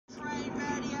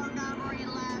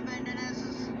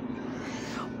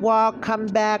Welcome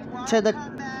back to the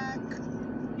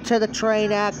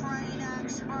train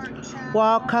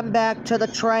Welcome back to the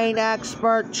Train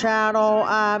Expert channel.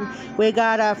 We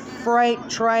got a freight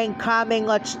train coming.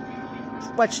 Let's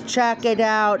check it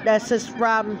out. This is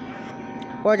from,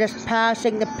 we're just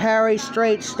passing the Perry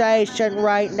Street station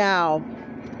right now.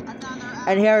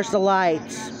 And here's the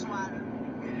lights.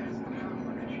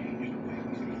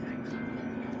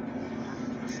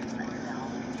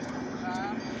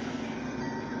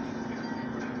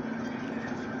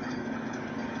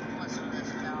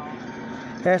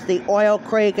 There's the Oil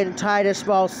Creek and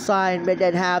Titusville sign, but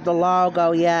didn't have the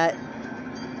logo yet.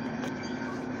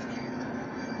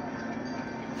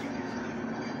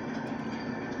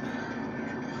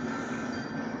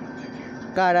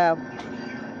 Got a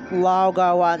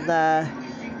logo on the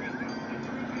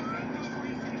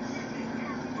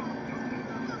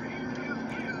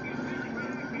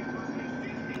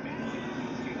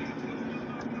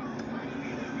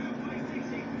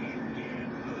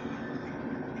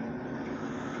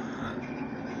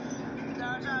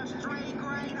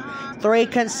three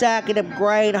consecutive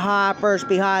grain hoppers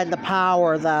behind the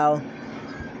power, though.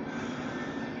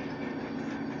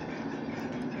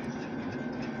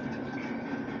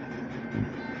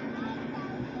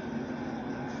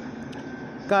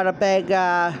 Got a big,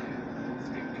 Yeah,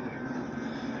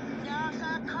 it's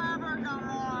not covered no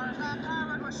more. It's not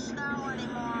covered with snow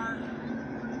anymore.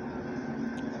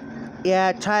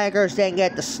 Yeah, Tigers didn't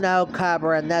get the snow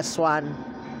cover in this one.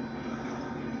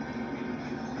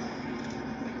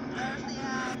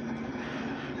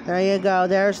 There you go.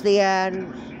 There's the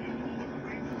end.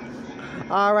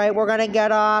 All right, we're gonna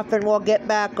get off, and we'll get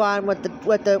back on with the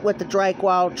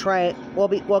Drakewell train.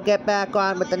 We'll get back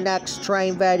on with the next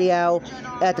train video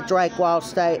at the Drakewell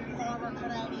state.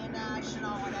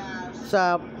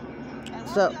 So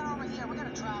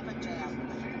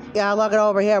yeah, look at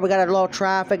over here. We got a little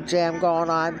traffic jam going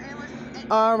on.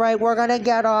 All right, we're gonna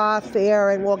get off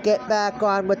here, and we'll get back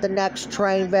on with the next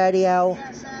train video.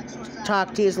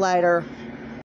 Talk to you later.